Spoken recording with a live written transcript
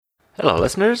Hello,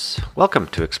 listeners. Welcome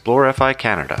to Explore FI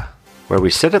Canada, where we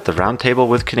sit at the round table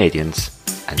with Canadians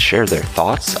and share their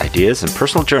thoughts, ideas, and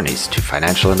personal journeys to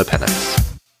financial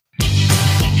independence.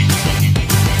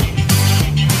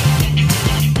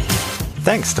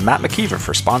 Thanks to Matt McKeever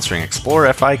for sponsoring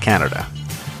Explore FI Canada.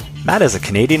 Matt is a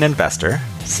Canadian investor,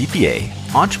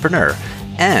 CPA, entrepreneur,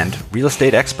 and real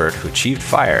estate expert who achieved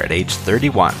FIRE at age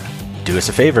 31. Do us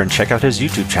a favor and check out his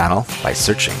YouTube channel by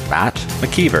searching Matt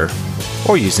McKeever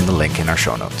or using the link in our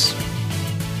show notes.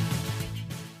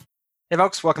 Hey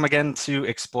folks, welcome again to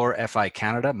Explore FI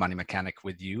Canada. Money Mechanic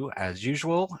with you as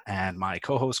usual, and my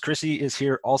co-host Chrissy is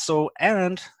here also,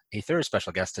 and a third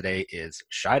special guest today is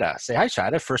Shida. Say hi,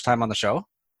 Shida. First time on the show.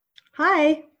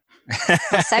 Hi.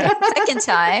 Second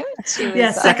time.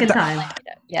 Yes, second time.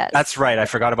 Yes. That's right. I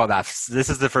forgot about that. This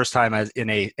is the first time as in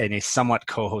a somewhat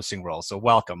co-hosting role. So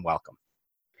welcome.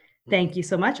 Thank you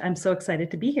so much. I'm so excited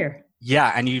to be here.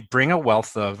 Yeah, and you bring a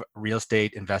wealth of real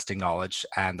estate investing knowledge,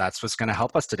 and that's what's going to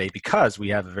help us today because we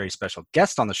have a very special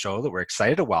guest on the show that we're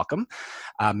excited to welcome.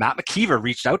 Matt McKeever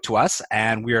reached out to us,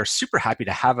 and we are super happy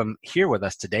to have him here with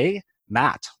us today.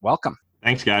 Matt, welcome.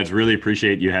 Thanks, guys. Really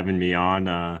appreciate you having me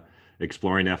on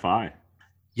Exploring FI.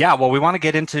 Yeah, well, we want to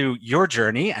get into your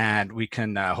journey, and we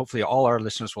can hopefully all our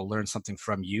listeners will learn something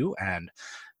from you, and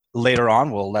later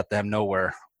on we'll let them know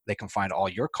where they can find all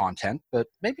your content, but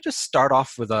maybe just start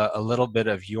off with a little bit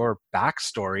of your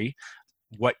backstory,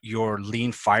 what your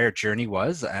lean FIRE journey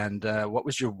was, and what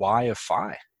was your why of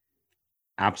FI?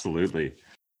 Absolutely.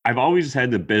 I've always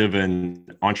had a bit of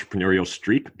an entrepreneurial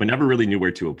streak, but never really knew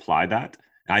where to apply that.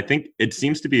 I think it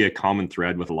seems to be a common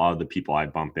thread with a lot of the people I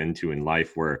bump into in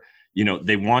life where, you know,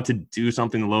 they want to do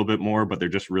something a little bit more, but they're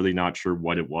just really not sure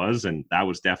what it was. And that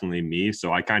was definitely me.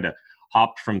 So I kind of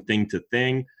hopped from thing to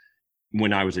thing.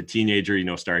 When I was a teenager, you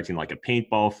know, starting like a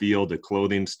paintball field, a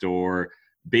clothing store,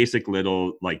 basic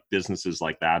little like businesses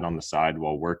like that on the side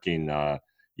while working,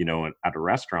 you know, at a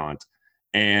restaurant.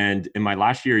 And in my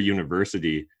last year of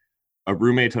university, a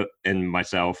roommate and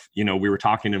myself, you know, we were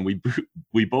talking and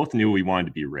we both knew we wanted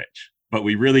to be rich, but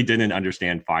we really didn't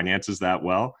understand finances that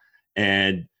well.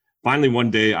 And finally,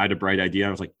 one day I had a bright idea.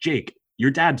 I was like, Jake,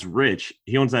 your dad's rich.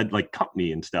 He owns that like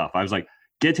company and stuff. I was like,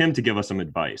 get him to give us some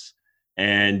advice.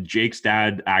 And Jake's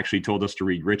dad actually told us to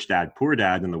read Rich Dad, Poor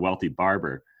Dad and The Wealthy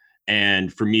Barber.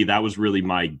 And for me, that was really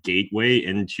my gateway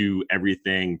into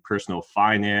everything personal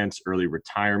finance, early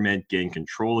retirement, getting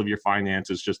control of your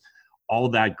finances, just all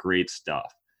that great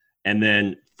stuff. And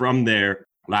then from there,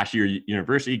 last year,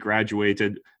 university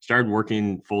graduated, started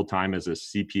working full time as a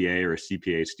CPA or a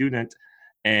CPA student,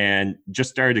 and just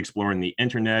started exploring the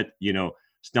internet, you know,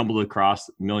 stumbled across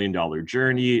 $1 Million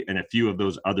Journey and a few of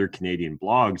those other Canadian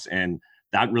blogs. And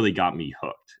that really got me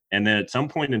hooked. And then at some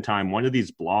point in time, one of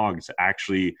these blogs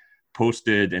actually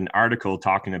posted an article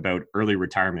talking about early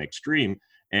retirement extreme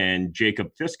and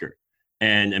Jacob Fisker.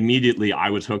 And immediately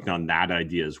I was hooked on that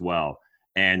idea as well.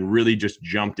 And really just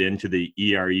jumped into the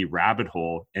ERE rabbit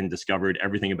hole and discovered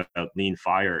everything about lean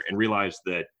FIRE and realized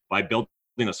that by building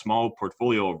a small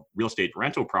portfolio of real estate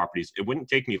rental properties, it wouldn't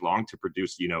take me long to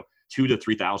produce, you know, $2,000 to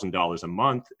 $3,000 a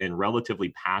month in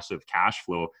relatively passive cash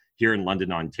flow here in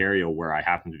London, Ontario, where I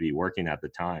happened to be working at the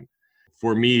time.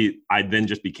 For me, I then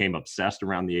just became obsessed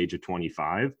around the age of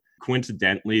 25.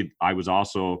 Coincidentally, I was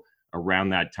also around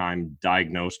that time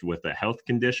diagnosed with a health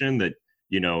condition that,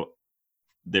 you know,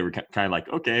 they were kind of like,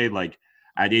 okay, like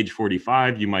at age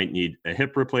 45, you might need a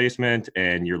hip replacement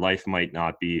and your life might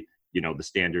not be, you know, the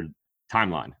standard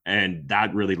timeline. And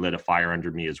that really lit a fire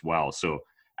under me as well. So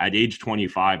at age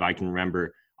 25, I can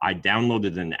remember I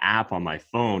downloaded an app on my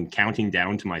phone counting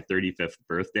down to my 35th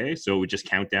birthday. So it would just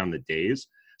count down the days.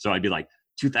 So I'd be like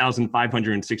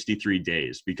 2,563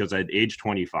 days because at age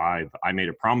 25, I made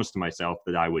a promise to myself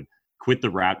that I would quit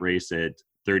the rat race at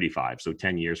 35. So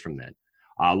 10 years from then.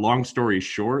 Long story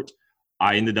short,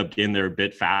 I ended up getting there a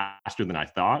bit faster than I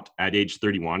thought. At age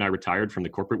 31, I retired from the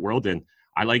corporate world. And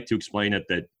I like to explain it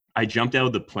that I jumped out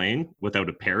of the plane without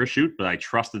a parachute, but I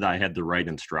trusted I had the right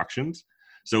instructions.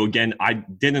 So again, I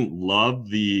didn't love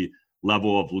the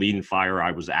level of lean FIRE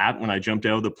I was at when I jumped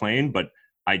out of the plane, but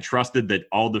I trusted that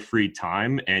all the free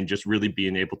time and just really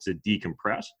being able to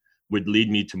decompress would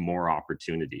lead me to more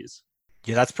opportunities.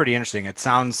 Yeah, that's pretty interesting. It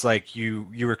sounds like you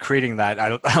were creating that.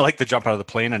 I like the jump out of the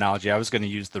plane analogy. I was going to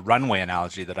use the runway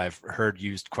analogy that I've heard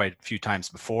used quite a few times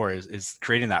before is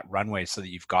creating that runway so that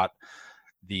you've got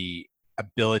the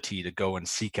ability to go and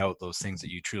seek out those things that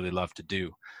you truly love to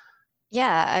do.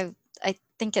 Yeah, I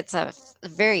think it's a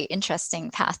very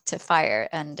interesting path to FIRE,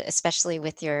 and especially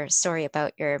with your story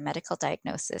about your medical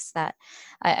diagnosis. That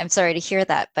I'm sorry to hear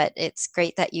that, but it's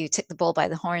great that you took the bull by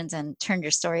the horns and turned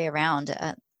your story around.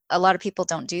 a lot of people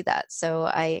don't do that. So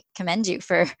I commend you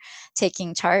for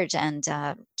taking charge and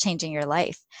changing your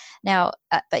life. Now,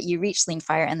 but you reached Lean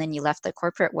Fire and then you left the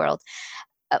corporate world.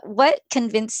 What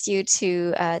convinced you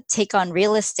to take on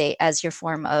real estate as your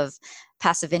form of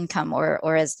passive income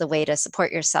or as the way to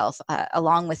support yourself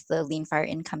along with the Lean Fire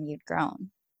income you'd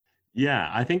grown?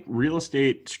 Yeah, I think real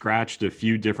estate scratched a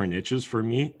few different itches for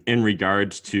me in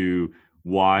regards to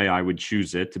why I would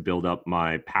choose it to build up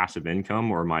my passive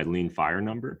income or my Lean Fire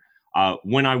number.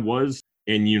 When I was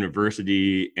in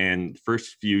university and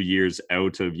first few years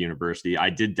out of university, I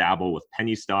did dabble with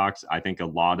penny stocks. I think a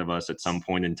lot of us at some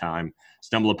point in time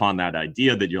stumble upon that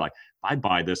idea that you're like, if I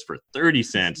buy this for 30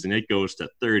 cents and it goes to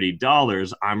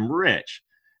 $30, I'm rich.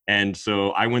 And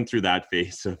so I went through that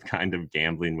phase of kind of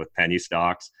gambling with penny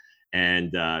stocks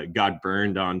and got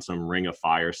burned on some Ring of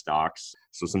Fire stocks,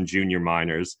 so some junior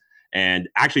miners, and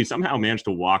actually somehow managed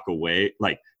to walk away,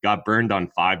 like got burned on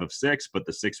 5 of 6, but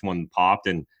the 6th one popped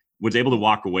and was able to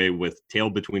walk away with tail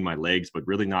between my legs, but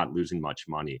really not losing much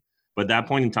money. But at that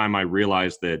point in time, I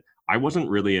realized that I wasn't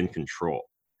really in control.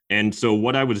 And so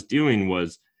what I was doing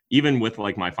was, even with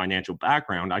like my financial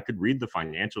background, I could read the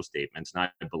financial statements and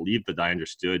I believed that I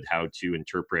understood how to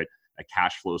interpret a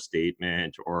cash flow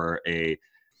statement or a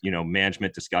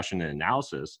management discussion and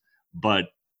analysis, but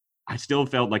I still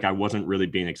felt like I wasn't really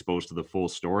being exposed to the full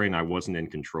story and I wasn't in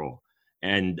control.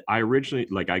 And I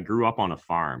grew up on a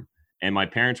farm and my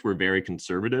parents were very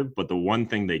conservative, but the one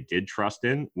thing they did trust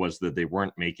in was that they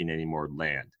weren't making any more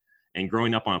land. And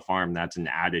growing up on a farm, that's an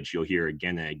adage you'll hear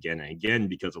again and again and again,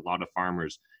 because a lot of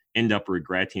farmers end up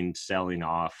regretting selling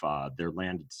off their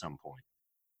land at some point.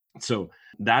 So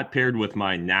that paired with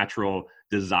my natural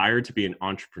desire to be an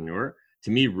entrepreneur, to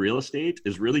me, real estate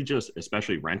is really just,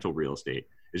 especially rental real estate,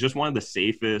 is just one of the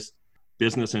safest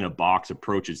business in a box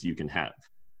approaches you can have.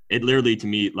 It literally, to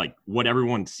me, like what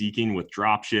everyone's seeking with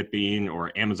drop shipping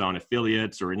or Amazon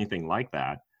affiliates or anything like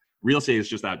that, real estate is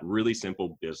just that really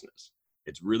simple business.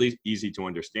 It's really easy to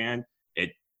understand.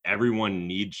 Everyone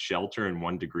needs shelter in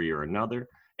one degree or another.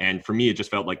 And for me, it just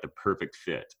felt like the perfect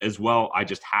fit. As well, I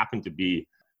just happened to be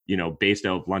based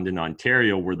out of London,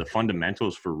 Ontario, where the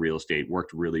fundamentals for real estate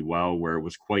worked really well, where it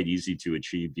was quite easy to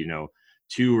achieve, $200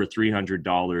 or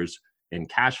 $300 in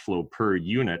cash flow per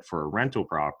unit for a rental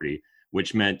property,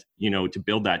 which meant, to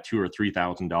build that $2,000 or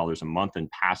 $3,000 a month in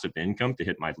passive income to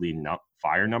hit my Lean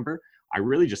Fire number, I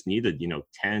really just needed,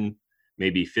 10,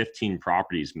 maybe 15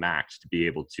 properties max to be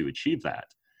able to achieve that,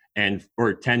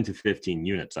 or 10 to 15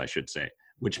 units, I should say,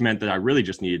 which meant that I really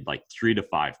just needed like 3 to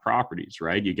 5 properties,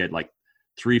 right? You get like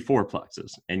 3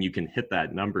 4-plexes and you can hit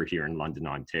that number here in London,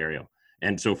 Ontario.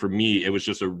 And so for me, it was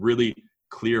just a really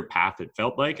clear path, it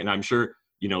felt like. And I'm sure,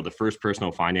 the first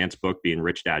personal finance book, being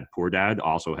Rich Dad, Poor Dad,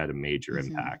 also had a major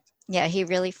impact. Yeah, he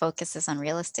really focuses on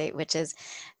real estate, which is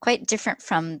quite different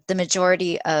from the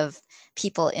majority of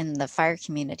people in the FIRE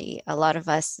community. A lot of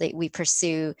us, we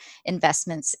pursue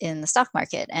investments in the stock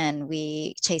market and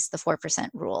we chase the 4%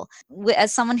 rule.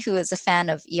 As someone who is a fan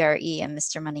of ERE and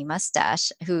Mr. Money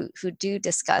Mustache, who do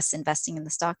discuss investing in the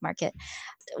stock market,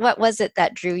 what was it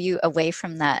that drew you away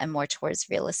from that and more towards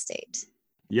real estate?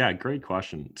 Yeah, great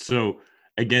question. So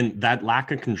again, that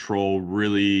lack of control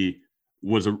really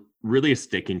was a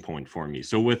sticking point for me.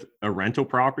 So with a rental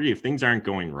property, if things aren't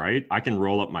going right, I can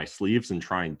roll up my sleeves and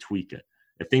try and tweak it.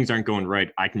 If things aren't going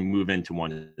right, I can move into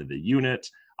one of the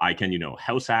units. I can,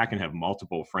 house hack and have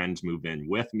multiple friends move in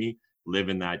with me, live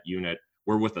in that unit.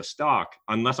 Where with a stock,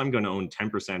 unless I'm going to own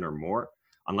 10% or more,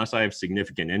 unless I have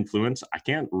significant influence, I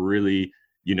can't really,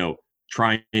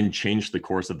 try and change the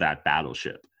course of that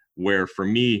battleship. Where for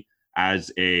me,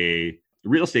 as a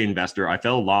real estate investor, I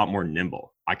felt a lot more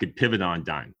nimble. I could pivot on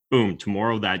dime. Boom,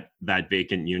 tomorrow that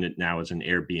vacant unit now is an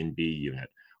Airbnb unit,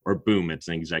 or boom, it's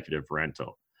an executive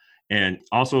rental. And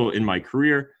also in my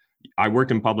career, I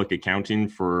worked in public accounting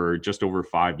for just over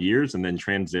 5 years and then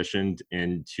transitioned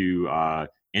into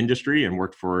industry and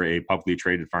worked for a publicly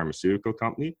traded pharmaceutical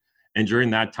company. And during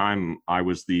that time, I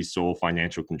was the sole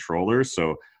financial controller.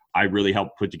 So I really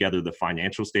helped put together the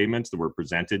financial statements that were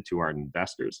presented to our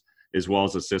investors, as well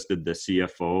as assisted the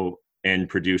CFO in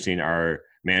producing our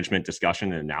management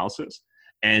discussion and analysis.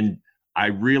 And I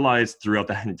realized throughout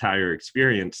that entire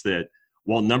experience that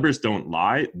while numbers don't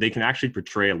lie, they can actually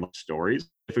portray a lot of stories.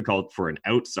 It's difficult for an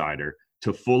outsider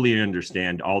to fully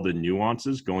understand all the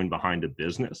nuances going behind a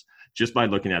business just by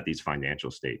looking at these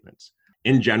financial statements.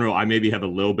 In general, I maybe have a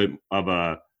little bit of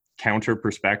a counter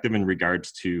perspective in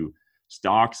regards to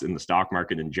stocks and the stock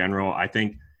market in general. I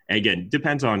think, again,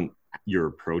 depends on your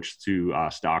approach to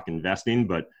stock investing,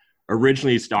 but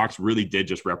originally stocks really did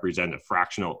just represent a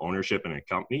fractional ownership in a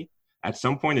company. At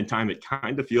some point in time, it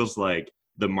kind of feels like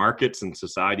the markets and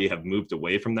society have moved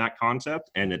away from that concept,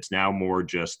 and it's now more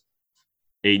just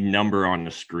a number on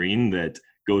the screen that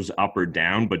goes up or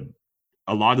down. But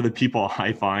a lot of the people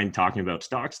I find talking about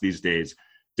stocks these days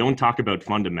don't talk about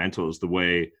fundamentals the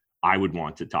way I would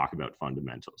want to talk about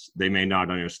fundamentals. They may not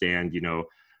understand,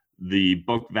 the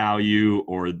book value,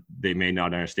 or they may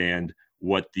not understand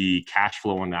what the cash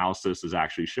flow analysis is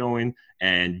actually showing.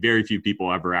 And very few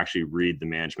people ever actually read the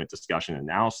management discussion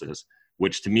analysis,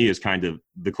 which to me is kind of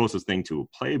the closest thing to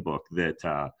a playbook that,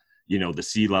 the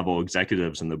C-level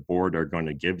executives and the board are going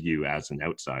to give you as an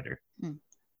outsider.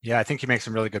 Yeah, I think you make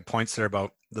some really good points there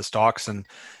about the stocks, and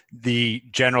the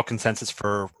general consensus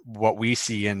for what we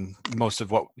see in most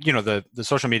of what, the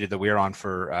social media that we're on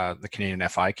for the Canadian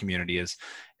FI community is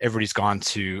everybody's gone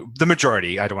to, the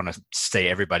majority, I don't want to say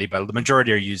everybody, but the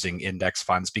majority are using index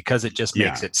funds because it just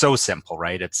makes it so simple,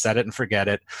 right? It's set it and forget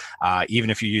it. Even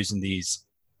if you're using these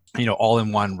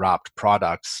all-in-one wrapped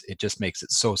products, it just makes it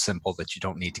so simple that you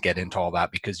don't need to get into all that,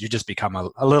 because you just become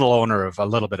a little owner of a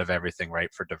little bit of everything,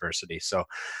 right, for diversity. So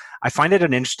I find it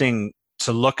an interesting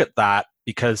to look at that,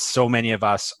 because so many of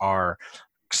us are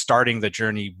starting the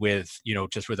journey with,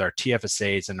 just with our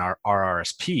TFSAs and our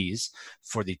RRSPs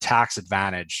for the tax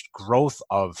advantaged growth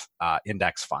of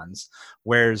index funds.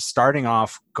 Whereas starting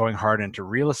off going hard into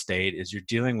real estate is you're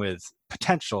dealing with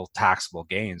potential taxable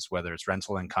gains, whether it's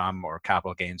rental income or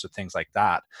capital gains or things like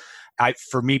that.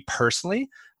 For me personally,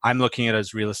 I'm looking at it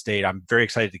as real estate. I'm very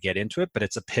excited to get into it, but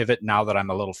it's a pivot now that I'm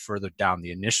a little further down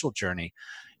the initial journey.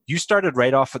 You started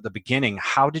right off at the beginning.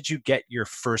 How did you get your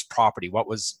first property?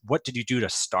 What did you do to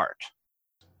start?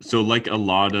 So like a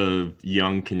lot of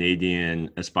young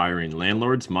Canadian aspiring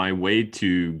landlords, my way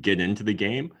to get into the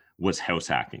game was house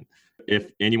hacking.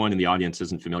 If anyone in the audience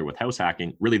isn't familiar with house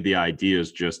hacking, really the idea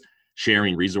is just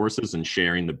sharing resources and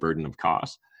sharing the burden of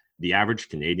cost. The average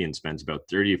Canadian spends about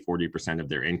 30 to 40% of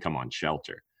their income on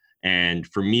shelter. And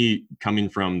for me, coming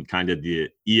from kind of the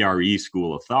ERE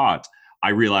school of thought, I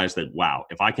realized that, wow,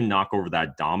 if I can knock over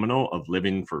that domino of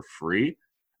living for free,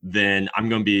 then I'm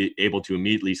going to be able to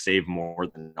immediately save more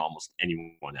than almost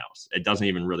anyone else. It doesn't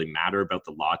even really matter about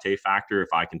the latte factor if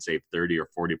I can save 30 or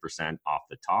 40% off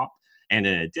the top. And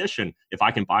in addition, if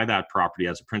I can buy that property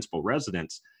as a principal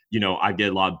residence, I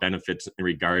get a lot of benefits in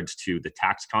regards to the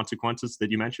tax consequences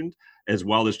that you mentioned, as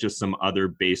well as just some other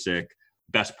basic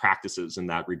best practices in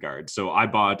that regard. So I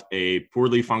bought a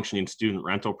poorly functioning student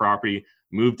rental property,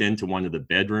 moved into one of the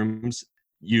bedrooms,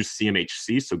 used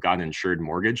CMHC, so got an insured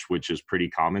mortgage, which is pretty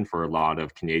common for a lot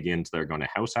of Canadians that are going to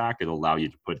house hack. It'll allow you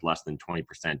to put less than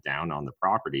 20% down on the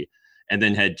property. And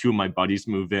then had two of my buddies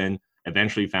move in,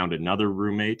 eventually found another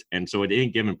roommate. And so at any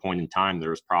given point in time, there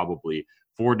was probably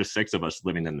 4 to 6 of us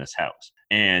living in this house.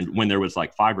 And when there was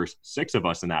like 5 or 6 of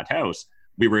us in that house,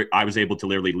 I was able to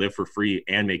literally live for free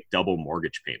and make double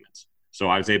mortgage payments. So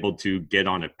I was able to get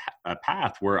on a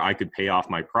path where I could pay off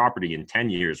my property in 10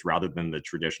 years rather than the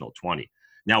traditional 20.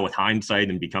 Now with hindsight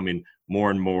and becoming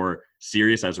more and more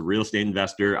serious as a real estate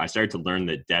investor, I started to learn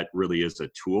that debt really is a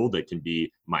tool that can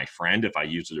be my friend if I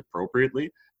use it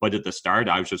appropriately. But at the start,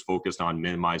 I was just focused on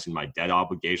minimizing my debt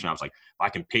obligation. I was like, if I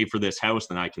can pay for this house,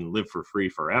 then I can live for free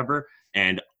forever.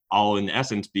 And I'll, in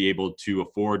essence, be able to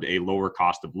afford a lower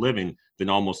cost of living than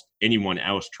almost anyone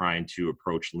else trying to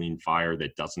approach Lean Fire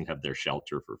that doesn't have their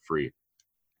shelter for free.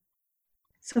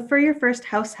 So for your first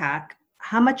house hack,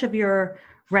 how much of your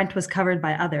rent was covered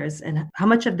by others, and how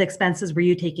much of the expenses were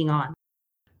you taking on?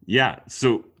 Yeah,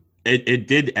 so it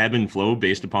did ebb and flow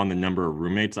based upon the number of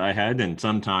roommates I had. And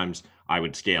sometimes I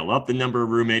would scale up the number of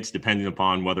roommates depending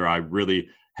upon whether I really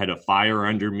had a fire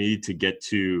under me to get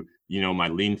to, my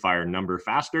Lean Fire number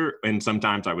faster. And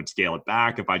sometimes I would scale it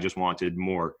back if I just wanted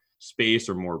more space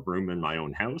or more room in my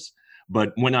own house.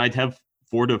 But when I'd have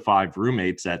 4 to 5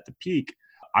 roommates at the peak,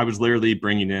 I was literally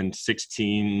bringing in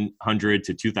 $1,600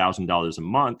 to $2,000 a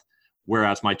month,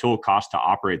 whereas my total cost to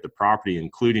operate the property,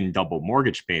 including double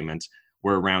mortgage payments,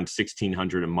 were around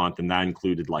 $1,600 a month, and that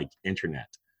included like internet.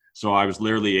 So I was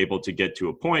literally able to get to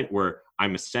a point where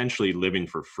I'm essentially living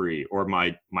for free, or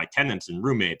my tenants and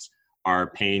roommates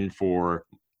are paying for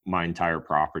my entire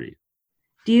property.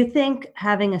 Do you think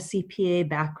having a CPA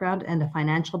background and a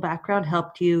financial background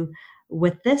helped you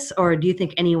with this, or do you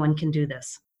think anyone can do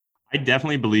this? I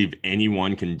definitely believe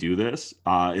anyone can do this.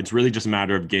 It's really just a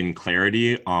matter of getting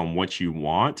clarity on what you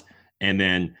want. And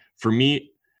then for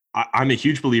me, I'm a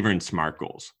huge believer in SMART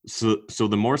goals. So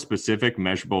the more specific,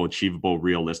 measurable, achievable,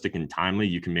 realistic, and timely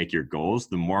you can make your goals,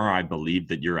 the more I believe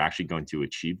that you're actually going to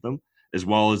achieve them, as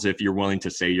well as if you're willing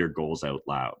to say your goals out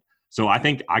loud. So I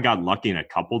think I got lucky in a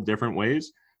couple different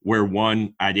ways, where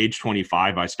one, at age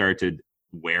 25, I started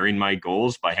wearing my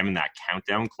goals by having that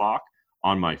countdown clock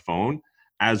on my phone.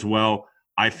 As well,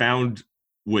 I found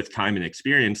with time and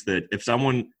experience that if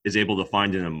someone is able to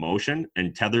find an emotion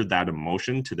and tether that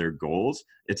emotion to their goals,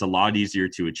 it's a lot easier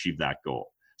to achieve that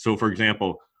goal. So for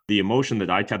example, the emotion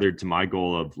that I tethered to my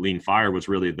goal of lean fire was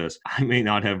really this: I may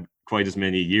not have quite as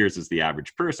many years as the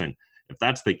average person. If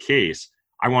that's the case,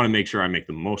 I want to make sure I make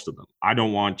the most of them. I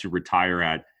don't want to retire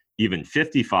at even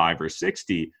 55 or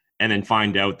 60 and then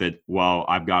find out that, well,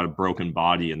 I've got a broken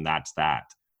body and that's that.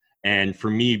 And for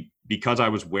me, because I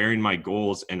was wearing my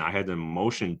goals and I had an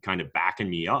emotion kind of backing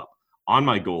me up on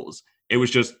my goals, it was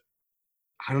just,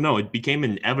 I don't know, it became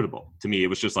inevitable to me. It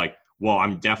was just like, well,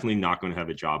 I'm definitely not going to have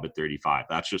a job at 35.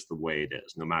 That's just the way it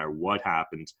is. No matter what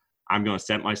happens, I'm going to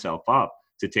set myself up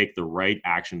to take the right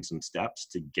actions and steps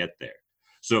to get there.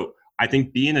 So I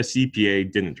think being a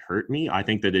CPA didn't hurt me. I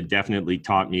think that it definitely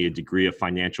taught me a degree of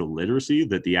financial literacy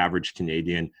that the average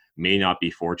Canadian may not be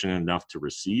fortunate enough to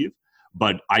receive.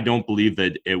 But I don't believe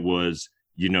that it was,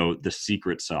 the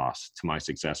secret sauce to my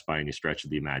success by any stretch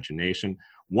of the imagination.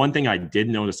 One thing I did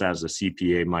notice as a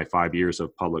CPA, my 5 years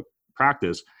of public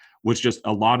practice, was just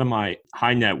a lot of my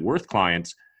high net worth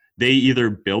clients, they either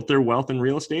built their wealth in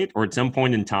real estate, or at some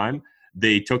point in time,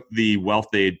 they took the wealth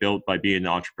they had built by being an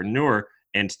entrepreneur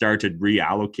and started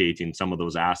reallocating some of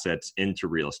those assets into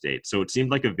real estate. So it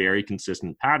seemed like a very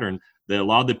consistent pattern that a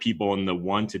lot of the people in the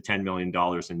 $1 to $10 million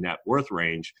in net worth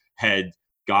range had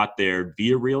got there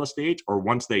via real estate, or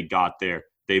once they got there,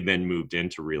 they then moved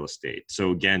into real estate.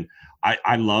 So again,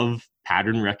 I love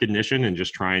pattern recognition and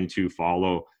just trying to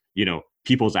follow,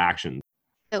 people's actions.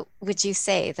 So would you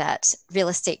say that real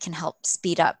estate can help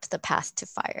speed up the path to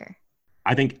fire?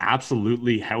 I think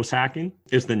absolutely house hacking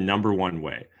is the number one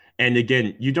way. And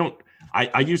again,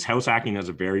 I use house hacking as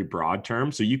a very broad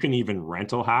term. So you can even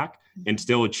rental hack and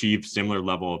still achieve similar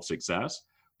level of success.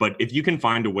 But if you can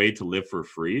find a way to live for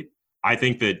free, I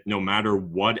think that no matter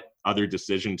what other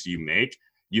decisions you make,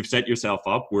 you've set yourself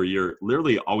up where you're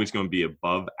literally always going to be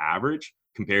above average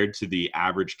compared to the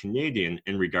average Canadian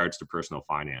in regards to personal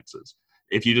finances.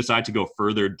 If you decide to go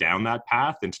further down that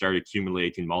path and start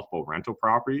accumulating multiple rental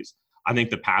properties, I think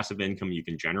the passive income you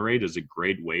can generate is a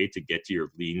great way to get to your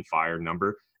lean fire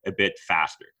number a bit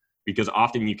faster, because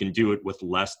often you can do it with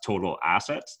less total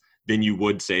assets than you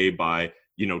would say by,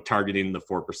 targeting the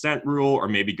 4% rule, or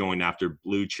maybe going after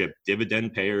blue chip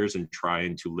dividend payers and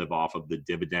trying to live off of the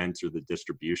dividends or the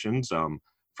distributions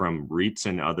from REITs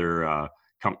and other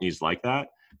companies like that.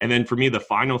 And then for me, the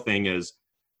final thing is,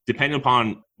 depending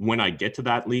upon when I get to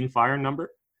that lean fire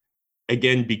number,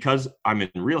 again, because I'm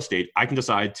in real estate, I can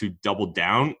decide to double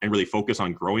down and really focus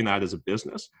on growing that as a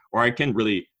business, or I can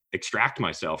really extract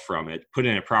myself from it, put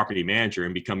in a property manager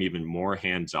and become even more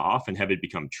hands off and have it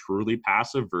become truly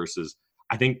passive versus,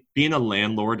 I think being a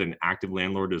landlord, an active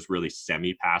landlord, is really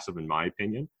semi-passive in my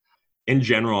opinion. In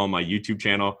general, on my YouTube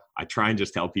channel, I try and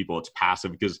just tell people it's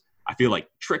passive because I feel like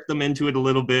trick them into it a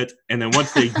little bit. And then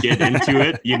once they get into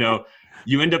it,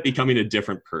 you end up becoming a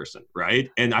different person, right?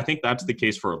 And I think that's the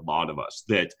case for a lot of us,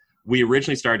 that we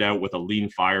originally started out with a lean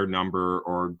fire number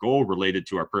or goal related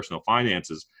to our personal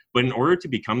finances. But in order to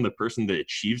become the person that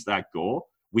achieves that goal,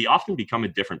 we often become a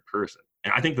different person.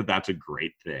 And I think that that's a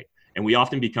great thing. And we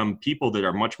often become people that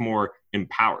are much more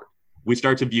empowered. We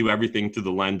start to view everything through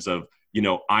the lens of,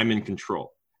 I'm in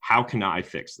control. How can I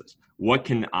fix this? What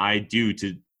can I do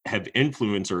to have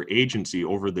influence or agency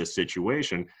over this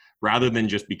situation, rather than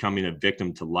just becoming a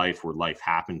victim to life where life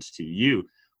happens to you?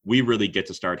 We really get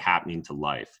to start happening to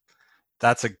life.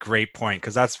 That's a great point,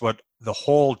 because that's what the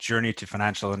whole journey to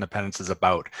financial independence is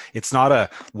about. It's not a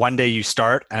one day you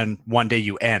start and one day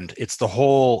you end. It's the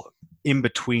whole in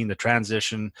between, the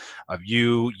transition of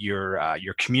your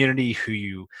community, who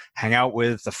you hang out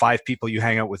with, the 5 people you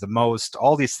hang out with the most.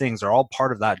 All these things are all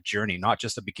part of that journey, not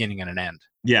just a beginning and an end.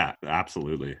 Yeah,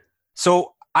 absolutely.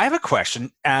 So I have a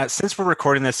question. Since we're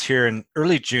recording this here in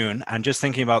early June, and just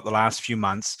thinking about the last few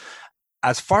months,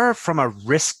 as far from a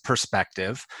risk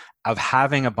perspective of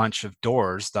having a bunch of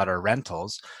doors that are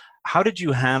rentals, how did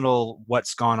you handle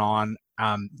what's gone on?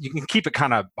 You can keep it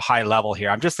kind of high level here.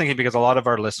 I'm just thinking because a lot of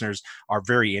our listeners are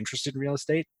very interested in real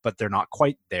estate, but they're not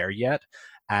quite there yet.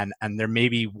 And they're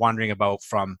maybe wondering about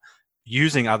from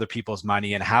using other people's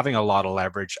money and having a lot of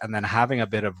leverage, and then having a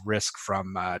bit of risk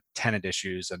from tenant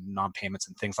issues and non-payments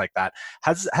and things like that.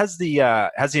 Has the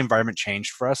environment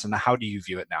changed for us, and how do you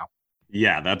view it now?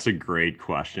 Yeah, that's a great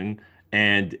question.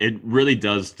 And it really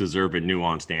does deserve a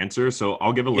nuanced answer. So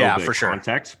I'll give a little bit of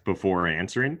context before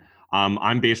answering.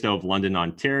 I'm based out of London,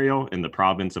 Ontario, in the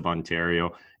province of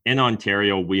Ontario. In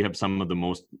Ontario, we have some of the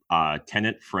most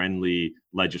tenant-friendly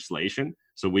legislation.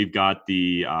 So we've got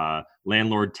the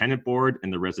Landlord Tenant Board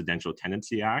and the Residential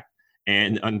Tenancy Act.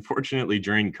 And unfortunately,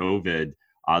 during COVID,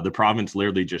 the province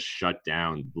literally just shut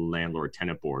down the Landlord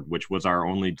Tenant Board, which was our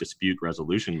only dispute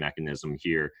resolution mechanism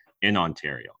here in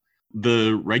Ontario.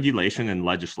 The regulation and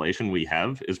legislation we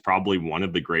have is probably one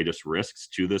of the greatest risks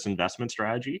to this investment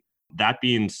strategy. That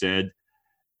being said,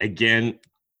 again,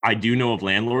 I do know of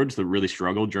landlords that really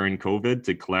struggled during COVID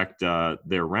to collect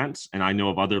their rents. And I know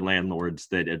of other landlords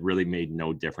that it really made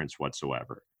no difference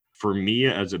whatsoever. For me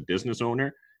as a business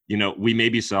owner, we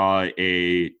maybe saw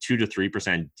a 2 to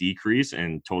 3% decrease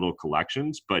in total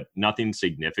collections, but nothing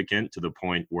significant to the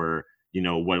point where,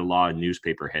 what a lot of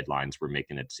newspaper headlines were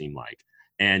making it seem like.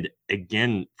 And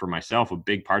again, for myself, a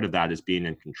big part of that is being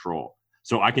in control.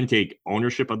 So I can take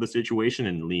ownership of the situation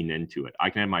and lean into it. I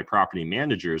can have my property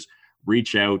managers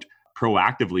reach out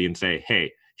proactively and say,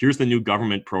 hey, here's the new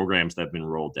government programs that have been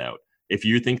rolled out. If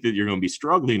you think that you're going to be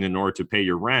struggling in order to pay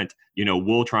your rent,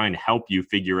 we'll try and help you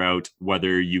figure out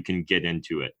whether you can get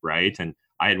into it, right? And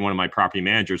I had one of my property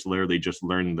managers literally just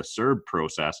learn the CERB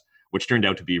process, which turned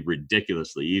out to be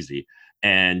ridiculously easy,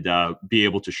 and be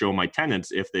able to show my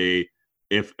tenants,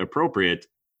 if appropriate,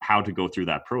 how to go through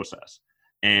that process.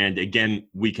 And again,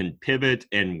 we can pivot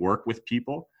and work with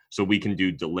people. So we can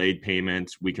do delayed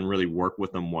payments. We can really work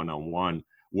with them one-on-one,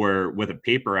 where with a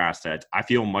paper asset, I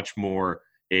feel much more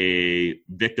a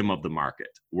victim of the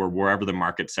market, or wherever the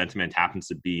market sentiment happens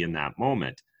to be in that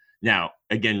moment. Now,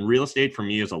 again, real estate for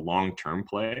me is a long-term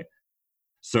play.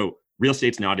 So real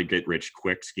estate's not a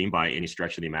get-rich-quick scheme by any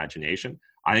stretch of the imagination.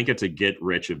 I think it's a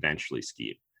get-rich-eventually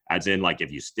scheme. As in, like, if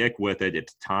you stick with it,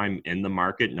 it's time in the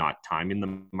market, not time in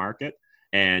the market.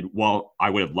 And while I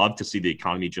would have loved to see the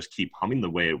economy just keep humming the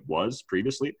way it was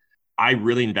previously, I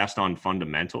really invest on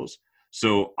fundamentals.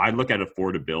 So I look at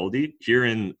affordability. Here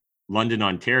in London,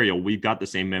 Ontario, we've got the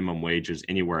same minimum wage as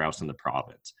anywhere else in the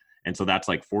province. And so that's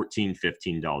like $14,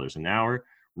 $15 an hour.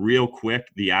 Real quick,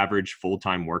 the average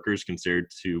full-time worker is considered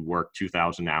to work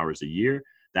 2,000 hours a year.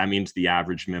 That means the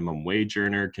average minimum wage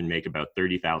earner can make about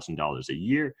 $30,000 a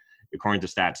year. According to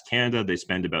Stats Canada, they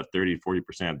spend about 30 to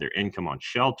 40% of their income on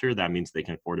shelter. That means they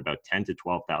can afford about $10,000 to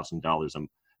 $12,000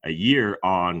 a year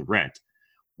on rent.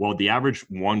 Well, the average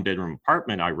one-bedroom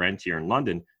apartment I rent here in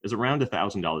London is around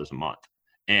 $1,000 a month.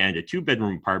 And a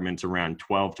two-bedroom apartment's around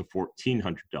 $1,200 to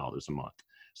 $1,400 a month.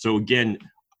 So again,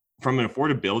 from an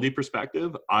affordability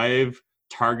perspective, I've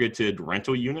targeted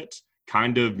rental units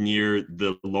kind of near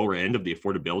the lower end of the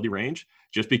affordability range,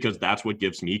 just because that's what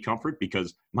gives me comfort,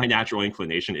 because my natural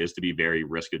inclination is to be very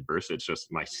risk adverse. It's just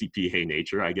my CPA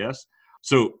nature, I guess.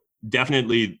 So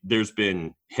definitely there's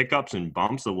been hiccups and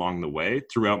bumps along the way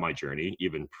throughout my journey,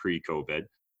 even pre-COVID.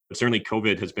 But certainly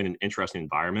COVID has been an interesting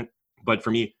environment. But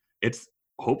for me, it's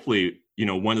hopefully,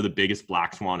 one of the biggest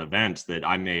black swan events that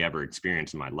I may ever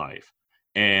experience in my life.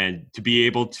 And to be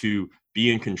able to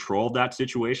be in control of that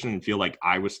situation and feel like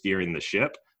I was steering the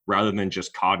ship rather than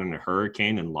just caught in a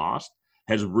hurricane and lost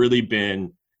has really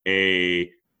been a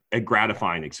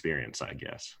gratifying experience, I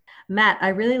guess. Matt, I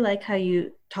really like how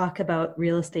you talk about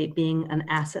real estate being an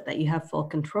asset that you have full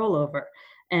control over.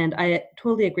 And I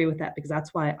totally agree with that, because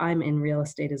that's why I'm in real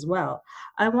estate as well.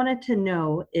 I wanted to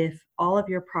know if all of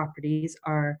your properties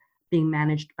are being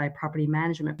managed by property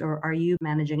management, or are you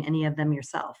managing any of them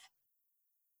yourself?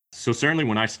 So certainly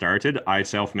when I started, I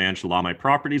self-managed a lot of my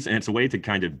properties, and it's a way to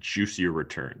kind of juice your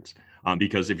returns.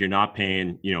 Because if you're not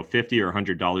paying, $50 or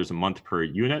 $100 a month per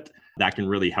unit, that can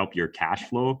really help your cash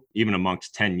flow. Even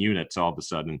amongst 10 units, all of a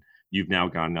sudden, you've now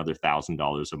got another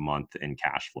 $1,000 a month in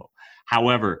cash flow.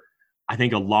 However, I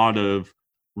think a lot of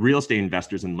real estate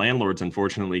investors and landlords,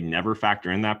 unfortunately, never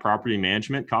factor in that property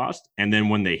management cost. And then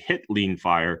when they hit lien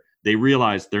fire, they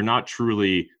realize they're not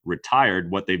truly retired.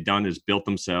 What they've done is built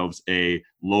themselves a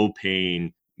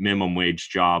low-paying minimum wage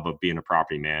job of being a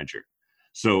property manager.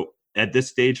 So at this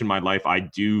stage in my life, I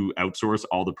do outsource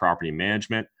all the property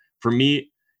management. For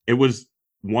me, it was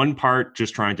one part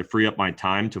just trying to free up my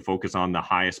time to focus on the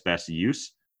highest, best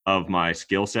use of my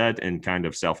skill set and kind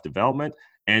of self-development.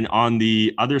 And on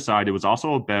the other side, it was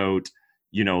also about,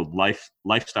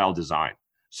 lifestyle design.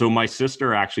 So my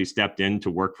sister actually stepped in to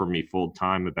work for me full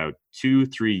time about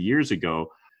 2-3 years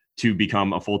ago to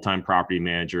become a full-time property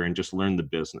manager and just learn the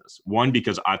business. One,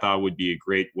 because I thought it would be a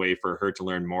great way for her to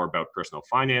learn more about personal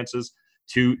finances.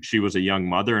 Two, she was a young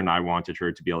mother and I wanted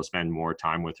her to be able to spend more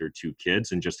time with her 2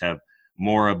 kids and just have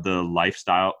more of the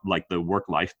lifestyle, like the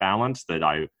work-life balance that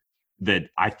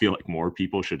I feel like more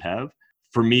people should have.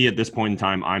 For me at this point in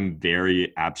time, I'm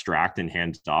very abstract and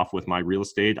hands off with my real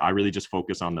estate. I really just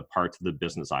focus on the parts of the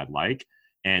business I like.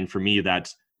 And for me,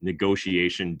 that's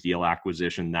negotiation, deal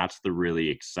acquisition. That's the really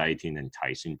exciting,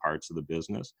 enticing parts of the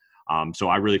business. So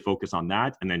I really focus on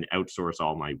that and then outsource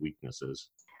all my weaknesses.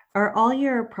 Are all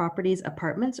your properties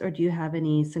apartments, or do you have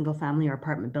any single family or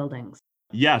apartment buildings?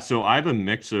 Yeah, so I have a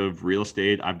mix of real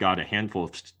estate. I've got a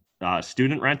handful of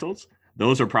student rentals.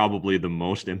 Those are probably the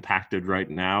most impacted right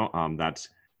now. That's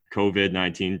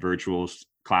COVID-19 virtual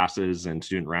classes, and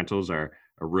student rentals are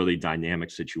a really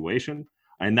dynamic situation.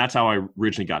 And that's how I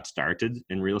originally got started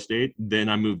in real estate. Then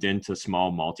I moved into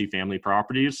small multifamily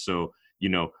properties. So,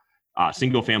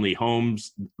 single family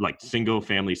homes, like single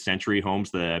family century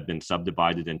homes that have been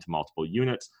subdivided into multiple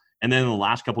units. And then in the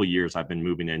last couple of years, I've been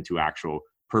moving into actual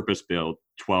purpose-built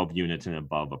 12 units and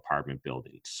above apartment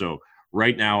buildings. So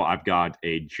right now I've got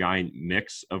a giant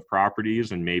mix of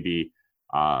properties, and maybe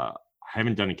I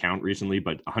haven't done a count recently,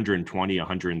 but 120,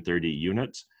 130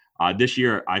 units. This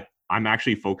year I'm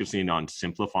actually focusing on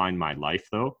simplifying my life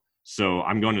though. So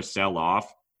I'm going to sell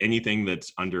off anything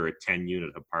that's under a 10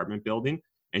 unit apartment building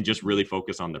and just really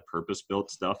focus on the purpose-built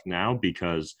stuff now,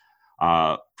 because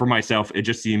for myself, it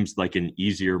just seems like an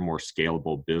easier, more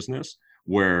scalable business,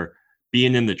 where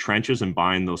being in the trenches and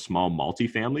buying those small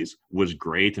multifamilies was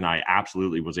great. And I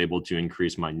absolutely was able to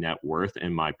increase my net worth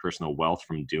and my personal wealth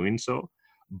from doing so.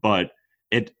 But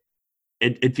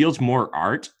it feels more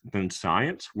art than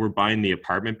science. Where buying the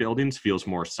apartment buildings feels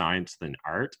more science than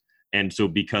art. And so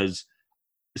because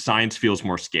science feels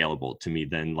more scalable to me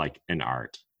than like an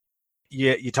art.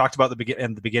 You talked about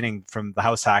in the beginning from the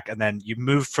house hack, and then you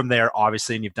moved from there,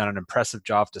 obviously, and you've done an impressive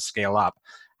job to scale up.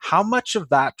 How much of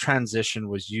that transition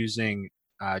was using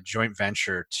joint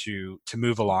venture to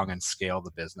move along and scale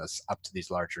the business up to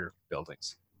these larger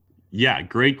buildings? Yeah,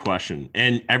 great question.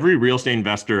 And every real estate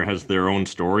investor has their own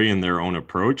story and their own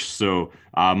approach. So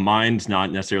mine's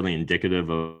not necessarily indicative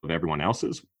of everyone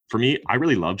else's. For me, I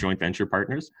really love joint venture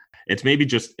partners. It's maybe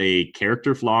just a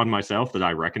character flaw in myself that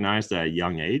I recognized at a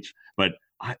young age. But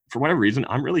for whatever reason,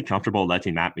 I'm really comfortable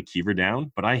letting Matt McKeever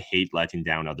down, but I hate letting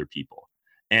down other people.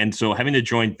 And so having a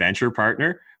joint venture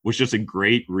partner was just a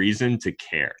great reason to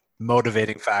care.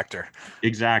 Motivating factor.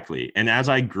 Exactly. And as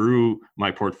I grew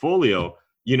my portfolio,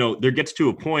 there gets to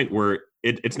a point where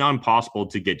it's not impossible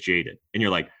to get jaded. And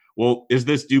you're like, well, is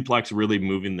this duplex really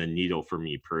moving the needle for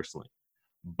me personally?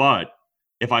 But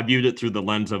if I viewed it through the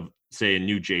lens of, say, a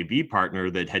new JV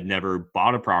partner that had never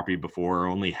bought a property before or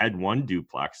only had one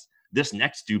duplex, this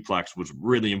next duplex was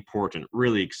really important,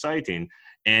 really exciting.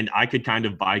 And I could kind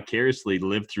of vicariously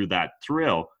live through that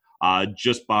thrill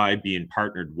just by being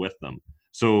partnered with them.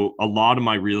 So a lot of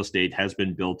my real estate has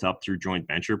been built up through joint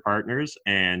venture partners.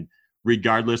 And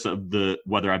regardless of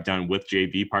whether I've done with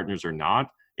JV partners or not,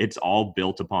 it's all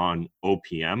built upon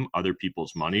OPM, other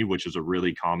people's money, which is a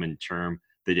really common term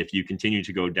that if you continue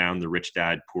to go down the Rich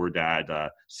Dad, Poor Dad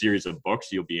series of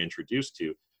books, you'll be introduced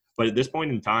to. But at this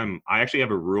point in time, I actually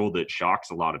have a rule that shocks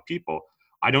a lot of people.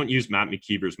 I don't use Matt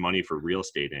McKeever's money for real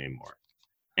estate anymore.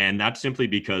 And that's simply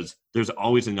because there's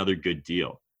always another good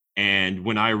deal. And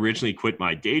when I originally quit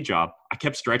my day job, I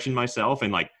kept stretching myself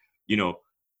and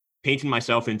painting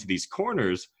myself into these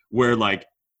corners where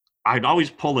I'd always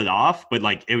pull it off, but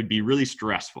it would be really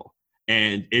stressful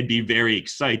and it'd be very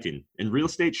exciting. And real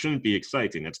estate shouldn't be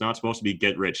exciting. It's not supposed to be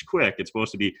get rich quick. It's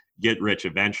supposed to be get rich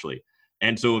eventually.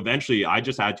 And so eventually I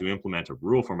just had to implement a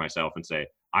rule for myself and say,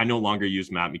 I no longer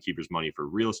use Matt McKeever's money for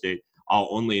real estate. I'll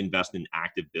only invest in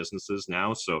active businesses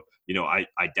now. So, I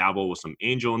dabble with some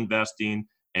angel investing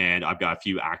and I've got a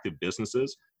few active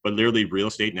businesses, but literally real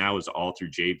estate now is all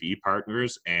through JV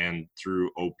partners and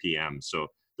through OPM. So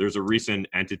there's a recent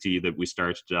entity that we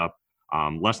started up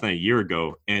less than a year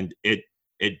ago, and it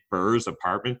BRRRRs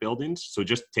apartment buildings. So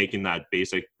just taking that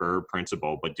basic BRRRR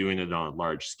principle, but doing it on a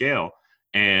large scale.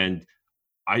 And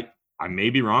I may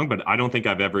be wrong, but I don't think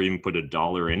I've ever even put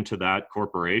 $1 into that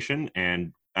corporation.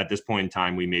 And at this point in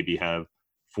time, we maybe have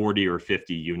 40 or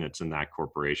 50 units in that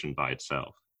corporation by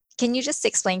itself. Can you just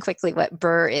explain quickly what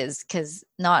BRRRR is? Because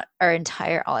not our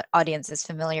entire audience is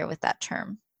familiar with that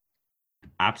term.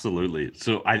 Absolutely.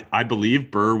 So I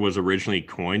believe BRRRR was originally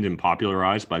coined and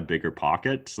popularized by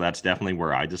BiggerPockets. So that's definitely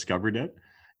where I discovered it.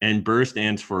 And BRRRR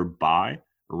stands for buy,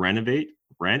 renovate,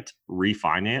 rent,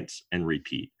 refinance, and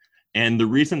repeat. And the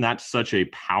reason that's such a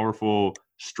powerful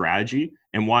strategy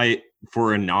and why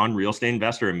for a non-real estate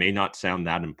investor, it may not sound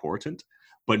that important,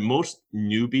 but most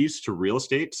newbies to real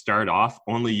estate start off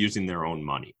only using their own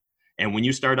money. And when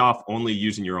you start off only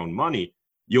using your own money,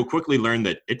 you'll quickly learn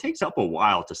that it takes up a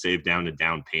while to save down a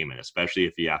down payment, especially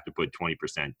if you have to put 20%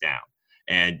 down.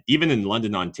 And even in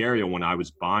London, Ontario, when I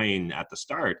was buying at the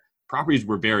start, properties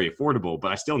were very affordable,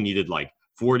 but I still needed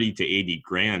 40 to 80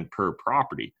 grand per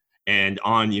property. And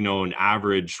on, an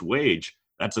average wage,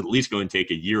 that's at least going to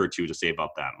take a year or two to save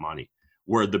up that money.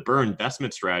 Where the BRRRR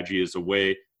investment strategy is a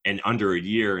way in under a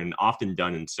year, and often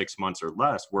done in 6 months or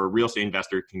less, where a real estate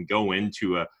investor can go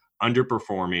into a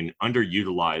underperforming,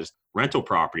 underutilized rental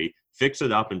property, fix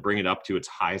it up and bring it up to its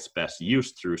highest best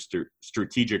use through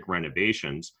strategic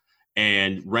renovations,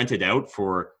 and rent it out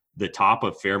for the top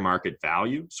of fair market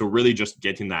value. So really just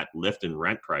getting that lift in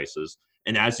rent prices.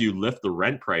 And as you lift the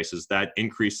rent prices, that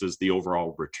increases the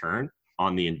overall return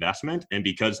on the investment. And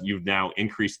because you've now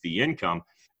increased the income,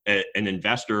 an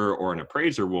investor or an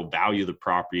appraiser will value the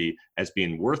property as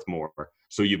being worth more.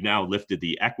 So you've now lifted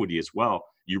the equity as well.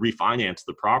 You refinance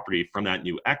the property from that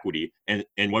new equity,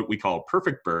 and what we call a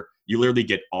perfect BRRRR, you literally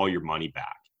get all your money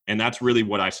back. And that's really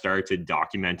what I started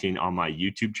documenting on my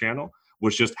YouTube channel,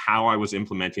 was just how I was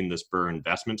implementing this BRRRR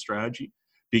investment strategy.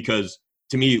 Because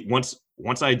to me, once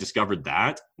I discovered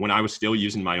that, when I was still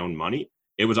using my own money,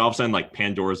 it was all of a sudden like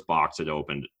Pandora's box had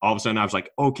opened. All of a sudden I was like,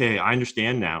 okay, I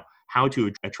understand now how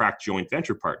to attract joint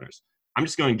venture partners. I'm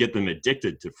just going to get them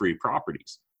addicted to free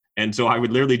properties. And so I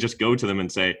would literally just go to them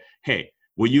and say, hey,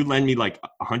 will you lend me like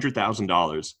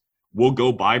 $100,000? We'll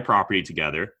go buy property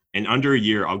together. And under a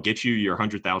year, I'll get you your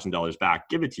 $100,000 back,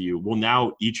 give it to you. We'll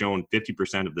now each own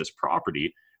 50% of this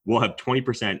property. We'll have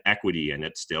 20% equity in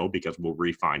it still, because we'll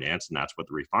refinance, and that's what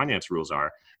the refinance rules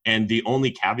are. And the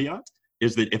only caveat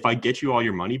is that if I get you all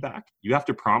your money back, you have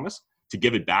to promise to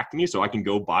give it back to me so I can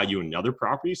go buy you another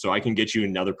property, so I can get you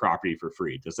another property for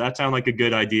free. Does that sound like a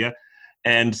good idea?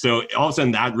 And so all of a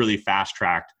sudden that really fast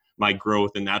tracked my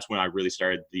growth. And that's when I really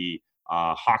started the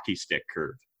hockey stick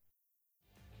curve.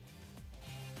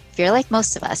 If you're like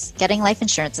most of us, getting life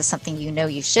insurance is something you know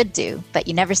you should do, but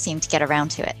you never seem to get around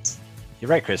to it. You're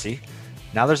right, Chrissy.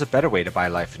 Now there's a better way to buy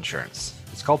life insurance.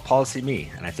 It's called Policy Me,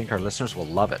 and I think our listeners will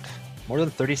love it. More than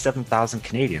 37,000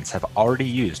 Canadians have already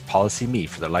used Policy Me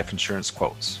for their life insurance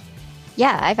quotes.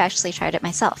 Yeah, I've actually tried it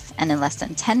myself, and in less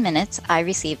than 10 minutes, I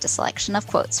received a selection of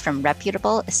quotes from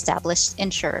reputable, established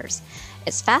insurers.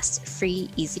 It's fast, free,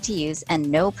 easy to use,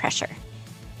 and no pressure.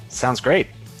 Sounds great.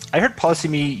 I heard Policy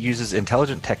Me uses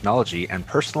intelligent technology and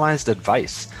personalized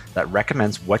advice that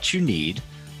recommends what you need,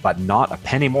 but not a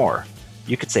penny more.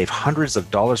 You could save hundreds of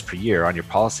dollars per year on your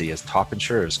policy as top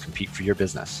insurers compete for your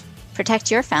business. Protect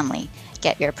your family.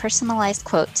 Get your personalized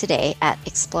quote today at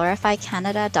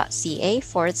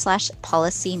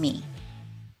explorifycanada.ca/policyme.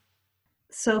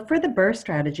 So for the BRRRR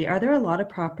strategy, are there a lot of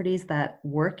properties that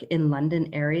work in London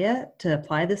area to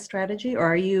apply this strategy, or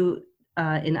are you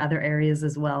in other areas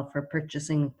as well for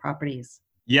purchasing properties?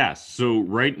 Yes. So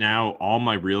right now, all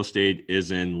my real estate is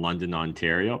in London,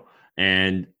 Ontario.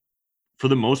 And for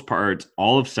the most part,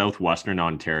 all of Southwestern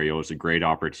Ontario is a great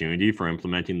opportunity for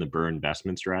implementing the BRRRR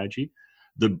investment strategy.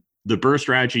 The BRRRR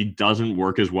strategy doesn't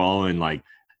work as well in like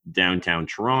downtown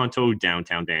Toronto,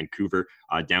 downtown Vancouver,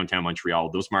 downtown Montreal.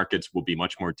 Those markets will be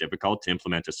much more difficult to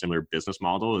implement a similar business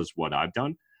model as what I've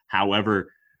done.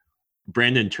 However,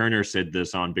 Brandon Turner said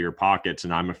this on Bigger Pockets,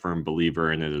 and I'm a firm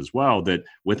believer in it as well, that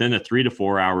within a 3 to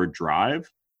 4 hour drive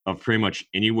of pretty much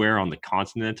anywhere on the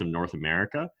continent of North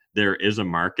America, there is a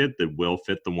market that will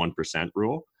fit the 1%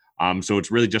 rule. So it's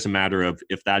really just a matter of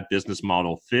if that business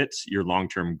model fits your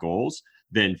long-term goals,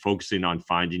 then focusing on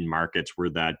finding markets where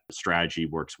that strategy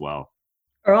works well.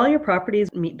 Are all your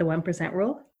properties meet the 1%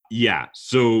 rule? Yeah.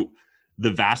 So the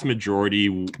vast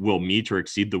majority will meet or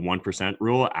exceed the 1%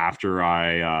 rule after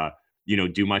I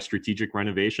do my strategic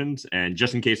renovations. And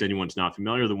just in case anyone's not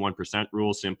familiar, the 1%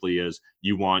 rule simply is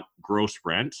you want gross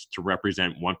rents to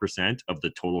represent 1% of the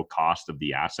total cost of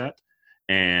the asset.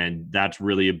 And that's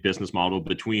really a business model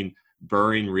between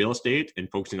BRRRRing real estate and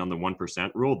focusing on the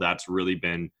 1% rule. That's really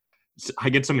been, I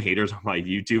get some haters on my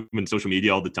YouTube and social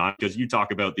media all the time because you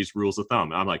talk about these rules of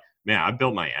thumb. And I'm like, man, I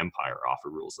built my empire off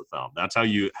of rules of thumb. That's how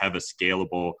you have a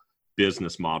scalable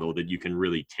business model that you can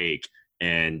really take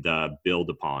and build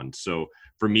upon. So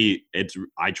for me,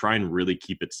 I try and really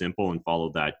keep it simple and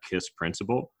follow that KISS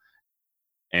principle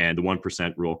and the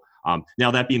 1% rule.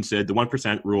 Now, that being said, the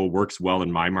 1% rule works well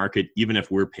in my market, even if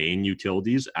we're paying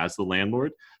utilities as the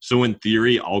landlord. So in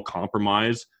theory, I'll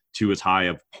compromise to as high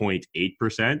of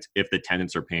 0.8% if the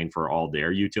tenants are paying for all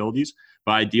their utilities.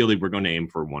 But ideally, we're going to aim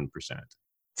for 1%.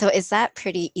 So is that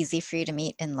pretty easy for you to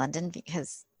meet in London?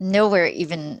 Because nowhere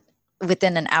even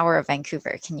within an hour of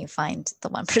Vancouver can you find the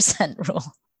 1% rule.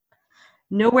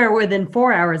 Nowhere within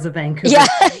 4 hours of Vancouver.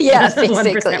 Yeah,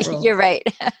 basically. You're right.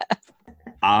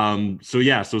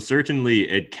 So certainly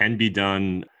it can be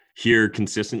done here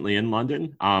consistently in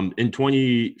London. In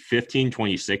 2015,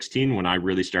 2016, when I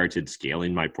really started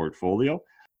scaling my portfolio,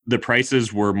 the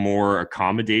prices were more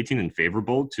accommodating and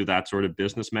favorable to that sort of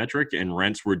business metric, and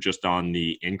rents were just on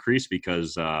the increase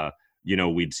because,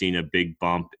 we'd seen a big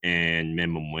bump in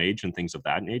minimum wage and things of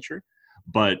that nature.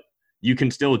 But you can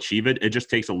still achieve it. It just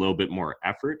takes a little bit more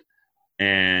effort.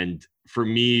 And for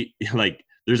me, like,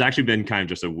 there's actually been kind of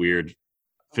just a weird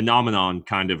phenomenon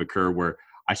kind of occur where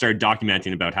I started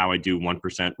documenting about how I do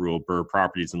 1% rule BRRRR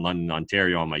properties in London,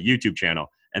 Ontario on my YouTube channel.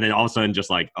 And then all of a sudden, just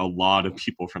like a lot of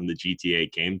people from the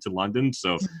GTA came to London.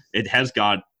 So it has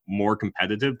got more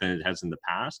competitive than it has in the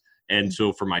past. And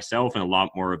so for myself and a lot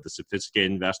more of the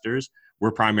sophisticated investors,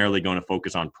 we're primarily going to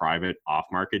focus on private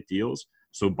off-market deals.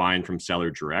 So buying from seller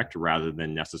direct rather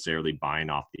than necessarily buying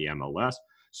off the MLS.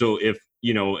 So if,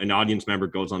 you know, an audience member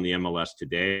goes on the MLS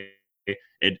today,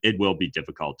 it will be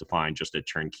difficult to find just a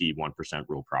turnkey 1%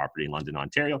 rule property in London,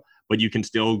 Ontario, but you can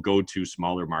still go to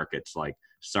smaller markets like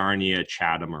Sarnia,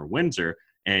 Chatham, or Windsor,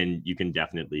 and you can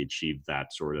definitely achieve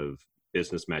that sort of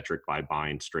business metric by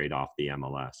buying straight off the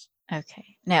MLS.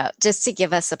 Okay. Now, just to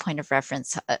give us a point of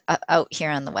reference out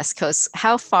here on the West Coast,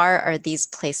 how far are these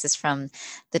places from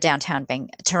the downtown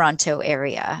Toronto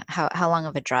area? How long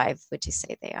of a drive would you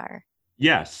say they are?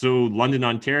 Yeah, so London,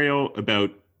 Ontario,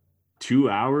 about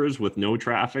 2 hours with no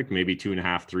traffic, maybe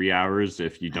 2.5, 3 hours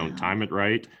if you don't time it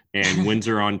right. And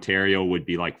Windsor, Ontario would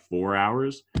be like 4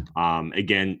 hours.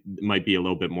 Again, might be a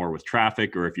little bit more with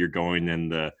traffic, or if you're going in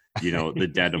the, you know, the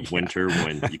dead of winter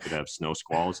when you could have snow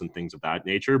squalls and things of that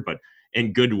nature. But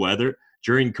in good weather,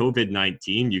 during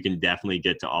COVID-19, you can definitely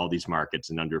get to all these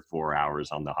markets in under 4 hours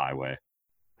on the highway.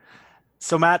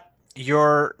 So Matt,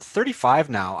 you're 35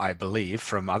 now, I believe,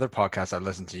 from other podcasts I've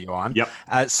listened to you on. Yep.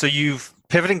 So you've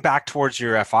pivoting back towards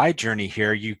your FI journey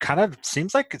here. You kind of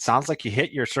sounds like you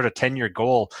hit your sort of 10-year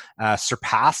goal,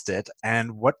 surpassed it.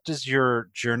 And what does your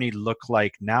journey look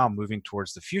like now, moving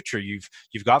towards the future? You've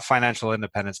got financial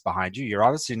independence behind you. You're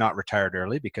obviously not retired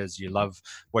early because you love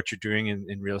what you're doing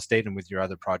in real estate and with your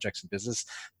other projects and business.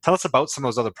 Tell us about some of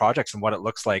those other projects and what it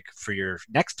looks like for your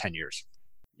next 10 years.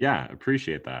 Yeah,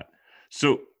 appreciate that.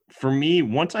 So for me,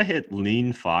 once I hit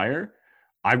Lean Fire,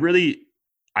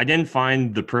 I didn't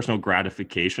find the personal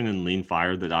gratification in Lean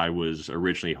Fire that I was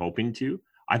originally hoping to.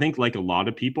 I think, like a lot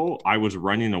of people, I was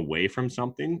running away from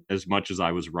something as much as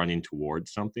I was running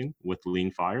towards something with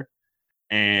Lean Fire.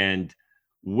 And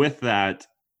with that,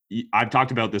 I've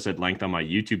talked about this at length on my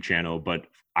YouTube channel, but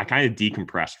I kind of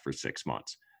decompressed for 6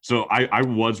 months. So I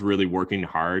was really working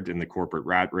hard in the corporate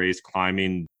rat race,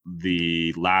 climbing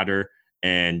the ladder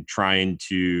and trying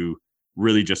to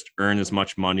really just earn as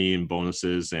much money and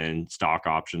bonuses and stock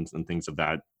options and things of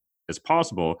that as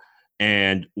possible.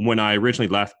 And when I originally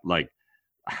left, like,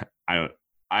 I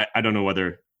don't know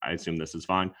whether, I assume this is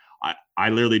fine. I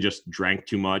literally just drank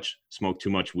too much, smoked too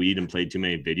much weed, and played too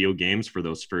many video games for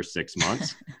those first 6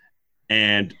 months.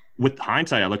 And with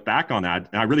hindsight, I look back on that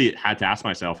and I really had to ask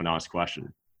myself an honest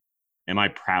question. Am I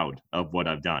proud of what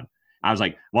I've done? I was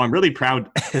like, well, I'm really proud.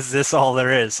 Is this all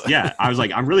there is? Yeah. I was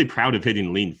like, I'm really proud of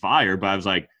hitting Lean Fire, but I was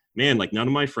like, man, like none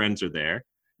of my friends are there.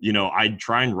 You know, I'd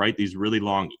try and write these really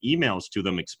long emails to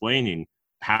them explaining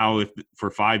how if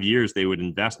for 5 years they would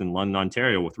invest in London,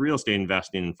 Ontario with real estate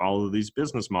investing and follow these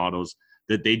business models,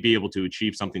 that they'd be able to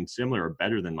achieve something similar or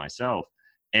better than myself.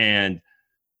 And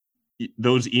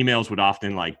those emails would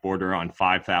often like border on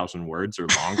 5,000 words or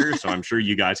longer. So I'm sure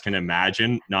you guys can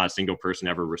imagine not a single person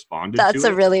ever responded to it. That's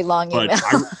a really long email.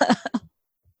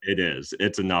 It is.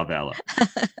 It's a novella.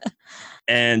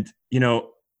 And, you know,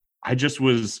 I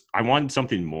wanted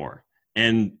something more.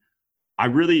 And I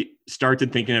really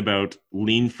started thinking about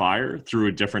Lean Fire through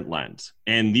a different lens.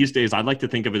 And these days, I'd like to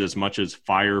think of it as much as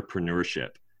firepreneurship.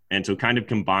 And so kind of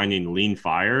combining Lean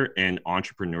Fire and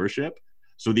entrepreneurship.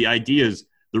 So the idea is,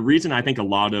 the reason I think a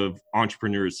lot of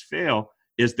entrepreneurs fail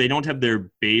is they don't have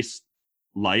their base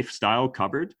lifestyle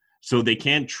covered. So they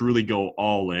can't truly go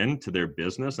all in to their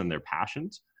business and their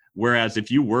passions. Whereas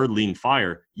if you were Lean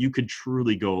Fire, you could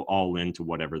truly go all into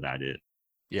whatever that is.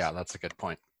 Yeah, that's a good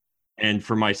point. And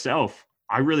for myself,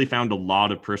 I really found a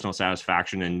lot of personal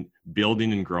satisfaction in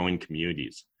building and growing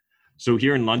communities. So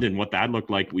here in London, what that looked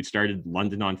like, we started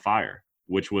London on Fire,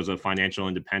 which was a financial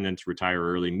independence retire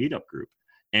early meetup group.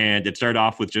 And it started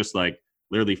off with just like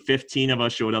literally 15 of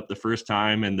us showed up the first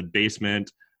time in the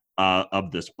basement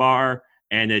of this bar.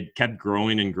 And it kept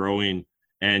growing and growing.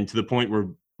 And to the point where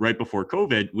right before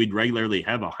COVID, we'd regularly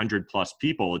have 100+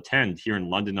 people attend here in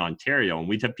London, Ontario. And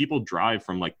we'd have people drive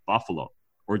from like Buffalo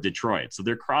or Detroit. So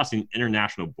they're crossing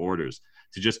international borders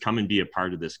to just come and be a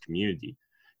part of this community.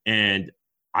 And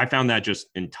I found that just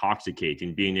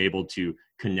intoxicating, being able to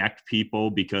connect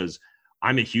people, because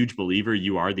I'm a huge believer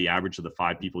you are the average of the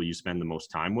 5 people you spend the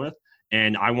most time with.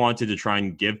 And I wanted to try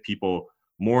and give people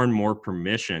more and more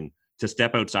permission to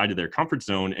step outside of their comfort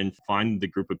zone and find the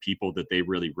group of people that they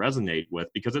really resonate with,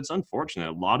 because it's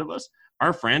unfortunate. A lot of us,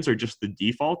 our friends are just the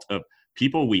default of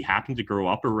people we happen to grow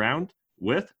up around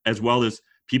with, as well as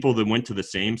people that went to the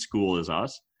same school as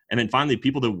us. And then finally,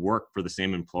 people that work for the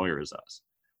same employer as us.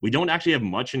 We don't actually have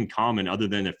much in common other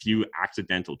than a few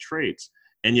accidental traits.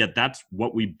 And yet that's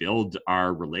what we build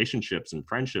our relationships and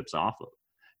friendships off of.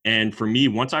 And for me,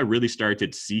 once I really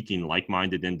started seeking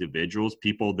like-minded individuals,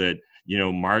 people that,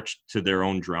 marched to their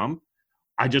own drum,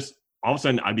 all of a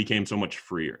sudden I became so much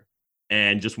freer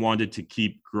and just wanted to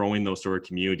keep growing those sort of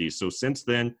communities. So since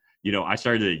then, I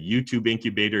started a YouTube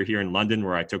incubator here in London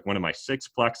where I took one of my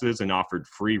sixplexes and offered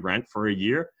free rent for a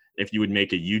year if you would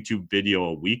make a YouTube video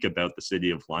a week about the city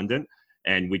of London.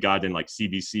 And we got in like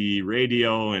CBC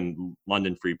radio and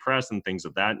London Free Press and things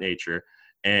of that nature.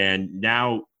 And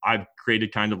now I've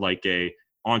created kind of like a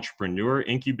entrepreneur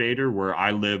incubator where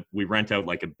I live. We rent out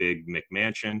like a big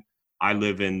McMansion. I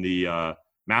live in the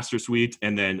master suite,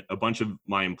 and then a bunch of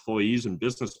my employees and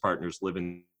business partners live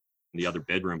in the other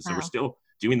bedrooms. So we're still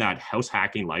doing that house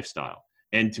hacking lifestyle.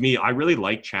 And to me, I really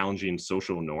like challenging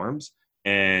social norms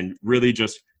and really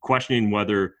just questioning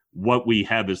whether what we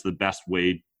have is the best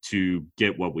way to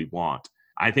get what we want.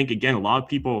 I think, again, a lot of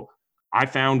people I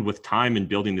found with time in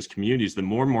building these communities, the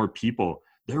more and more people,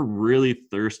 they're really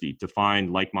thirsty to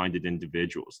find like-minded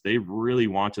individuals. They really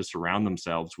want to surround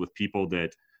themselves with people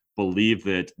that believe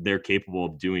that they're capable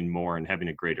of doing more and having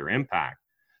a greater impact.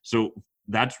 So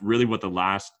that's really what the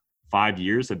last 5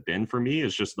 years have been for me,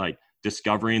 is just like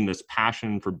discovering this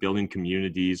passion for building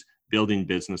communities, building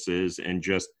businesses, and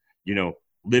just,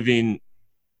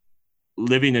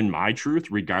 living in my truth,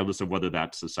 regardless of whether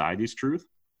that's society's truth.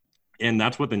 And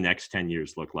that's what the next 10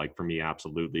 years look like for me.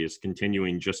 Absolutely. Is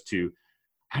continuing just to,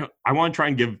 I want to try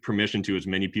and give permission to as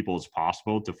many people as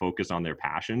possible to focus on their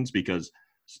passions, because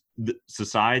the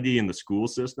society and the school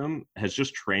system has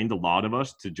just trained a lot of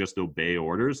us to just obey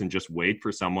orders and just wait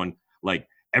for someone. Like,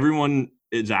 everyone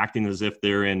is acting as if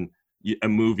they're in a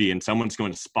movie and someone's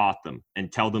going to spot them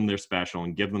and tell them they're special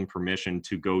and give them permission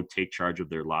to go take charge of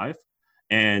their life.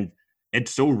 And it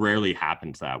so rarely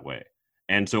happens that way.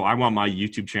 And so I want my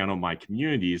YouTube channel, my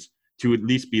communities, to at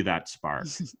least be that spark.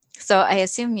 So I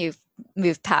assume you've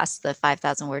moved past the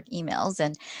 5,000 word emails,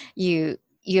 and you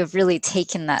have really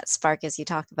taken that spark, as you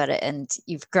talked about it, and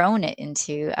you've grown it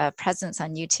into a presence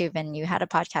on YouTube, and you had a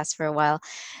podcast for a while.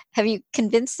 Have you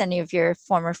convinced any of your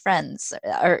former friends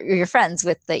or your friends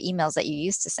with the emails that you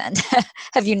used to send?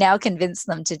 Have you now convinced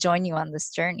them to join you on this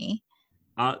journey?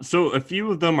 So a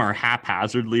few of them are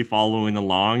haphazardly following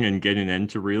along and getting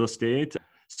into real estate.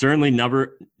 Certainly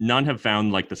none have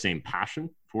found like the same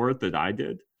passion for it that I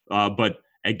did. But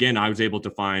again, I was able to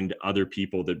find other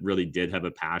people that really did have a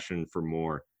passion for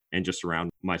more, and just surround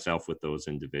myself with those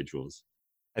individuals.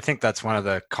 I think that's one of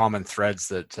the common threads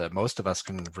that most of us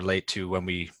can relate to when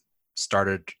we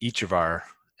started each of our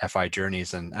FI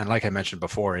journeys. And like I mentioned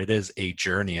before, it is a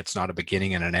journey. It's not a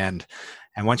beginning and an end.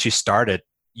 And once you start it,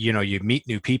 you meet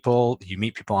new people, you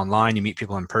meet people online, you meet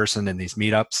people in person in these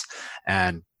meetups,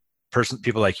 and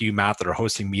people like you, Matt, that are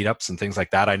hosting meetups and things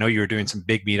like that. I know you were doing some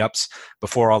big meetups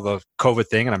before all the COVID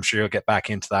thing, and I'm sure you'll get back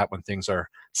into that when things are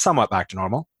somewhat back to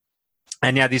normal.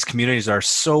 And yeah, these communities are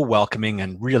so welcoming,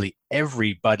 and really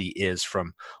everybody is,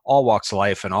 from all walks of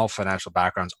life and all financial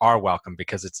backgrounds, are welcome,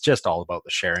 because it's just all about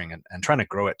the sharing and trying to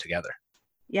grow it together.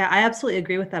 Yeah, I absolutely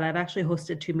agree with that. I've actually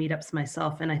hosted 2 meetups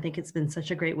myself, and I think it's been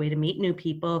such a great way to meet new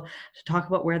people, to talk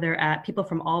about where they're at. People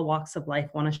from all walks of life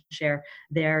want to share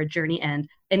their journey and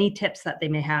any tips that they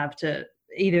may have to,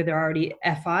 either they're already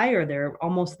FI or they're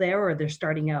almost there or they're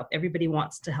starting out. Everybody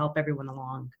wants to help everyone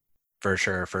along. For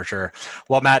sure, for sure.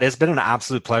 Well, Matt, it's been an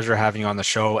absolute pleasure having you on the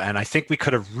show, and I think we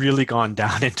could have really gone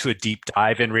down into a deep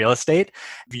dive in real estate.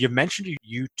 You've mentioned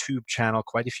your YouTube channel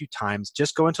quite a few times.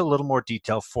 Just go into a little more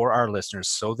detail for our listeners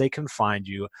so they can find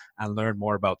you and learn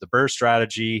more about the BRRRR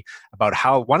strategy, about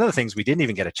how one of the things we didn't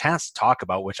even get a chance to talk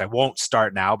about, which I won't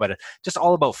start now, but just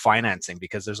all about financing,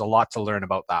 because there's a lot to learn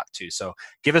about that too. So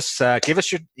give us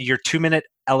your 2-minute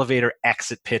elevator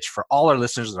exit pitch for all our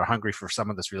listeners that are hungry for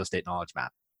some of this real estate knowledge,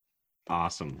 Matt.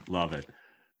 Awesome. Love it.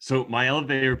 So my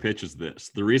elevator pitch is this.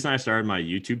 The reason I started my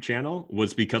YouTube channel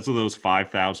was because of those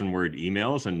 5,000 word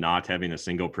emails and not having a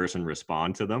single person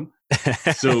respond to them.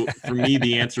 So for me,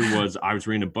 the answer was, I was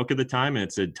reading a book at the time, and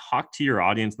it said, talk to your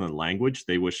audience in the language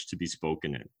they wish to be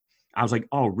spoken in. I was like,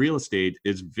 oh, real estate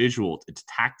is visual. It's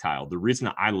tactile. The reason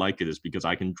I like it is because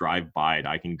I can drive by it.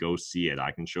 I can go see it.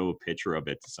 I can show a picture of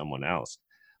it to someone else.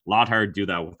 A lot harder to do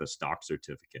that with a stock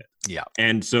certificate. Yeah.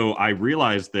 And so I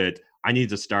realized that I need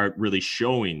to start really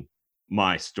showing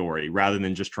my story rather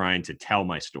than just trying to tell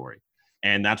my story.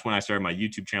 And that's when I started my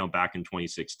YouTube channel back in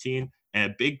 2016.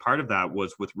 And a big part of that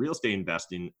was with real estate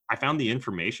investing. I found the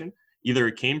information, either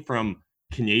it came from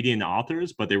Canadian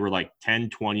authors, but they were like 10,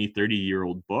 20,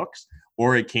 30-year-old books,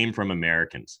 or it came from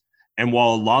Americans. And while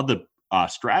a lot of the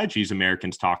strategies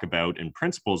Americans talk about and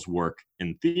principles work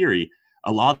in theory,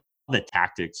 a lot of the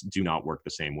tactics do not work the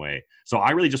same way. So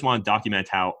I really just want to document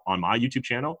how on my YouTube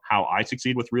channel, how I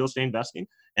succeed with real estate investing,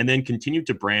 and then continue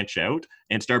to branch out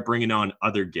and start bringing on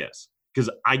other gifts. Because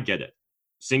I get it.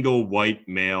 Single, white,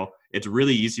 male, it's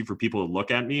really easy for people to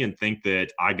look at me and think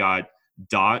that I got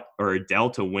dealt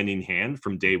a winning hand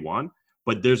from day one.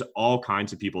 But there's all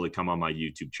kinds of people that come on my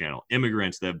YouTube channel.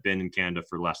 Immigrants that have been in Canada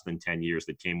for less than 10 years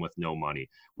that came with no money.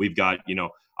 We've got,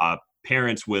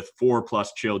 parents with 4+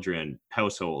 children,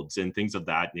 households, and things of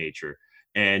that nature,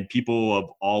 and people of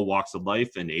all walks of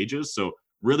life and ages. So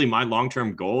really my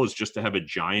long-term goal is just to have a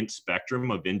giant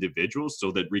spectrum of individuals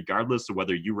so that regardless of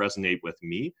whether you resonate with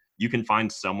me, you can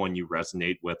find someone you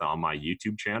resonate with on my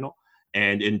YouTube channel.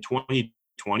 And in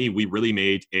 2020, we really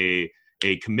made a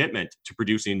commitment to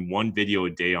producing one video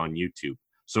a day on YouTube.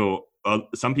 So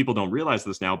some people don't realize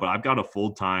this now, but I've got a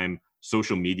full-time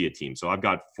social media team. So I've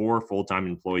got 4 full-time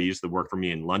employees that work for me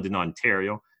in London,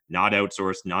 Ontario, not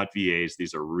outsourced, not VAs.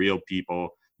 These are real people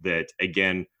that,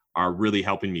 again, are really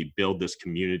helping me build this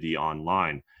community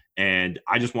online. And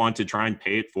I just wanted to try and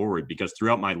pay it forward because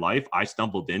throughout my life, I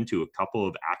stumbled into a couple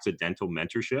of accidental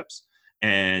mentorships.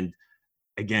 And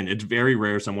again, it's very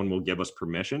rare someone will give us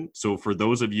permission. So for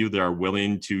those of you that are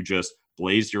willing to just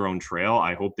blaze your own trail,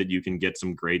 I hope that you can get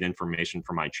some great information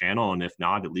from my channel. And if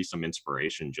not, at least some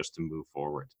inspiration just to move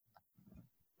forward.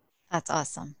 That's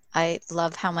awesome. I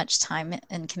love how much time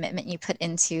and commitment you put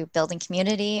into building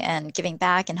community and giving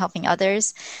back and helping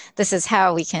others. This is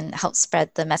how we can help spread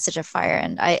the message of FIRE.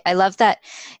 And I love that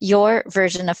your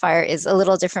version of FIRE is a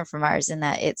little different from ours in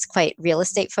that it's quite real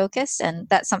estate focused. And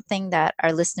that's something that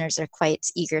our listeners are quite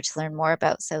eager to learn more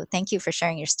about. So thank you for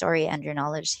sharing your story and your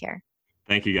knowledge here.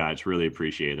 Thank you guys. Really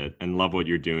appreciate it and love what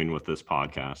you're doing with this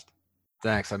podcast.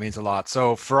 Thanks. That means a lot.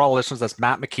 So for all listeners, that's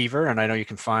Matt McKeever. And I know you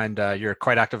can find, you're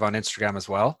quite active on Instagram as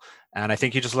well. And I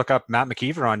think you just look up Matt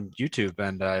McKeever on YouTube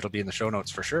and it'll be in the show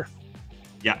notes for sure.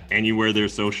 Yeah. Anywhere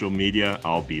there's social media,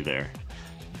 I'll be there.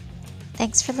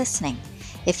 Thanks for listening.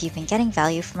 If you've been getting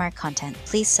value from our content,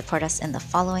 please support us in the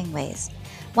following ways.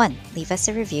 1, leave us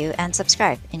a review and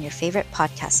subscribe in your favorite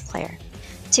podcast player.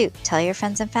 2, tell your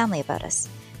friends and family about us.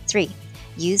 3,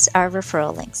 use our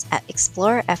referral links at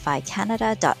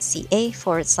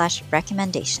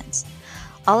exploreficanada.ca/recommendations.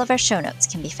 All of our show notes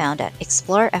can be found at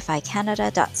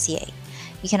exploreficanada.ca.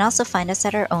 You can also find us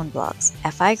at our own blogs,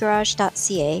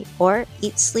 figarage.ca or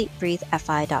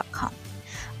eatsleepbreathefi.com.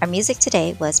 Our music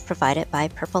today was provided by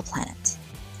Purple Planet.